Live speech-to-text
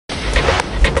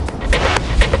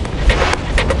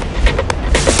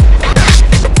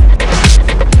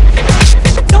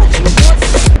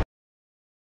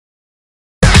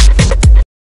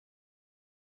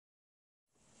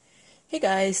Hey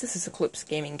guys, this is Eclipse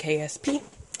Gaming KSP,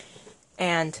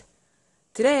 and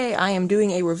today I am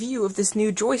doing a review of this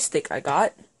new joystick I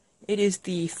got. It is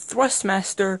the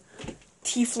Thrustmaster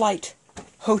T.Flight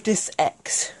HOTAS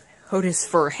X. HOTAS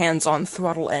for hands-on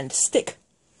throttle and stick.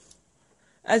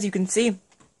 As you can see, it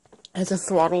has a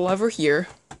throttle lever here,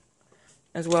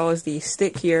 as well as the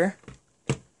stick here,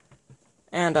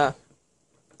 and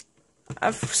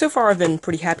so far I've been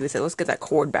pretty happy with it. Let's get that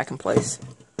cord back in place.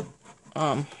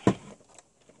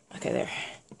 Okay, there.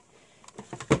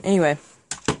 Anyway,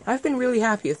 I've been really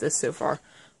happy with this so far.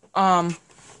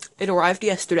 It arrived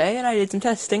yesterday, and I did some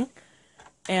testing.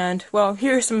 And, well,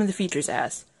 here are some of the features it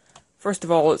has. First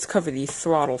of all, let's cover the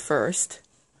throttle first.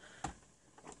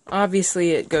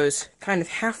 Obviously, it goes kind of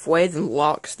halfway, then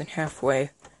locks, then halfway.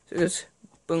 So it goes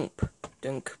boom,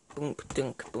 dunk, boom,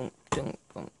 dunk, boom, dunk,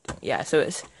 boom, dunk. Yeah, so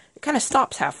it kind of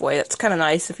stops halfway. That's kind of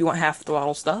nice if you want half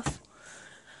throttle stuff.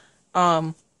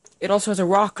 It also has a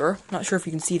rocker. Not sure if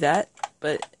you can see that,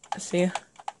 but see,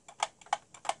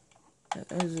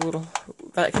 there's a little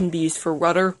that can be used for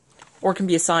rudder, or can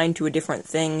be assigned to a different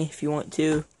thing if you want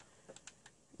to.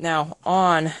 Now,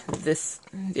 on this,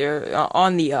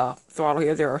 on the throttle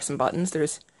here, there are some buttons.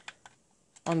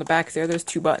 On the back there's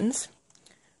 2 buttons,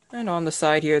 and on the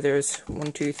side here, there's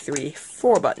 1, 2, 3,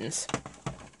 4 buttons,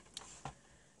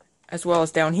 as well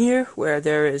as down here where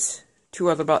there is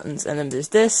 2 other buttons, and then there's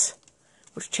this,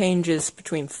 which changes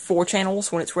between 4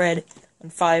 channels when it's red,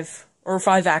 and 5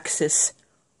 axis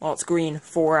while it's green,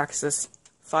 4 axis,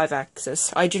 5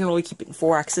 axis. I generally keep it in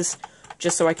 4 axis,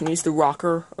 just so I can use the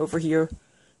rocker over here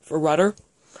for rudder.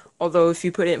 Although if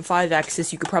you put it in 5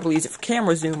 axis, you could probably use it for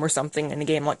camera zoom or something in a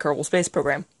game like Kerbal Space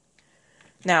Program.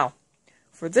 Now,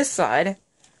 for this side,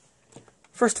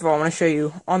 first of all, I want to show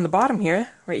you on the bottom here,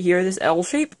 right here, this L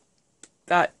shape,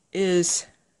 that is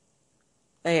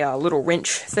a little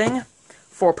wrench thing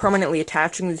for permanently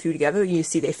attaching the 2 together. You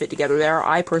see they fit together there.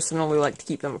 I personally like to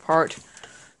keep them apart,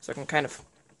 so I can kind of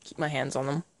keep my hands on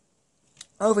them.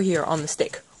 Over here on the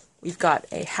stick, we've got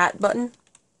a hat button.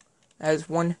 That has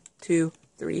 1, 2,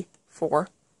 3, 4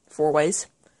 ways.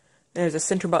 There's a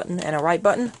center button and a right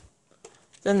button.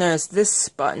 Then there's this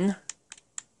button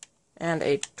and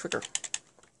a trigger.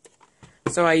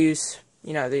 So I use,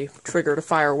 the trigger to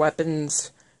fire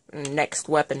weapons, next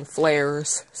weapon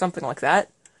flares, something like that.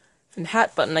 And the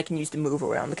hat button I can use to move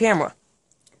around the camera.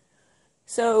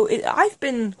 So I've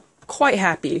been quite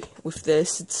happy with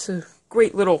this. It's a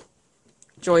great little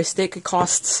joystick. It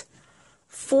costs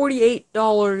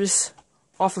 $48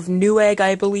 off of Newegg,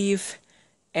 I believe,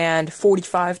 and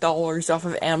 $45 off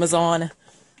of Amazon.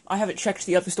 I haven't checked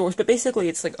the other stores, but basically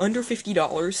it's like under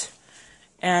 $50,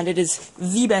 and it is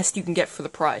the best you can get for the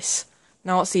price.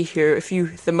 Now let's see here,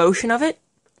 the motion of it,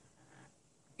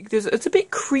 it's a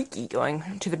bit creaky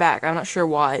going to the back. I'm not sure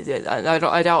why.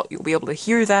 I doubt you'll be able to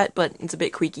hear that, but it's a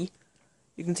bit creaky.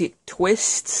 You can see it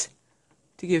twists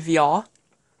to give yaw,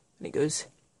 and it goes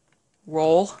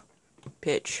roll,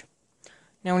 pitch.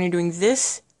 Now when you're doing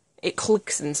this, it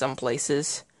clicks in some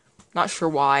places. Not sure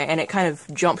why, and it kind of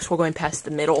jumps while going past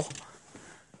the middle.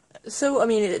 So, I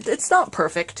mean, it's not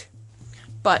perfect,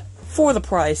 but for the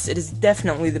price, it is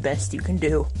definitely the best you can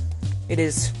do. It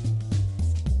is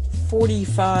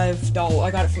 $45.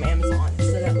 I got it from Amazon,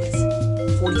 so that was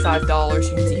 $45. You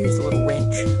can see here's the little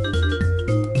wrench.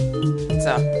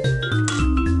 So,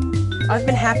 I've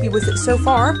been happy with it so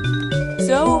far.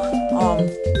 So,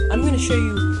 I'm going to show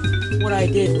you what I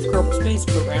did with Kerbal Space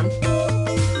Program.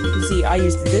 You can see I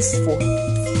used this for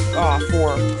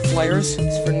flares,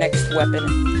 this for next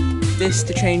weapon, this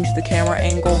to change the camera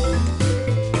angle,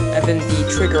 and then the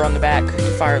trigger on the back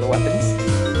to fire the weapons,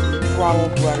 throttle,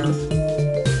 rudder,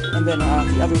 and then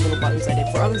the other little buttons I did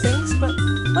for other things, but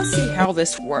let's see how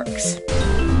this works.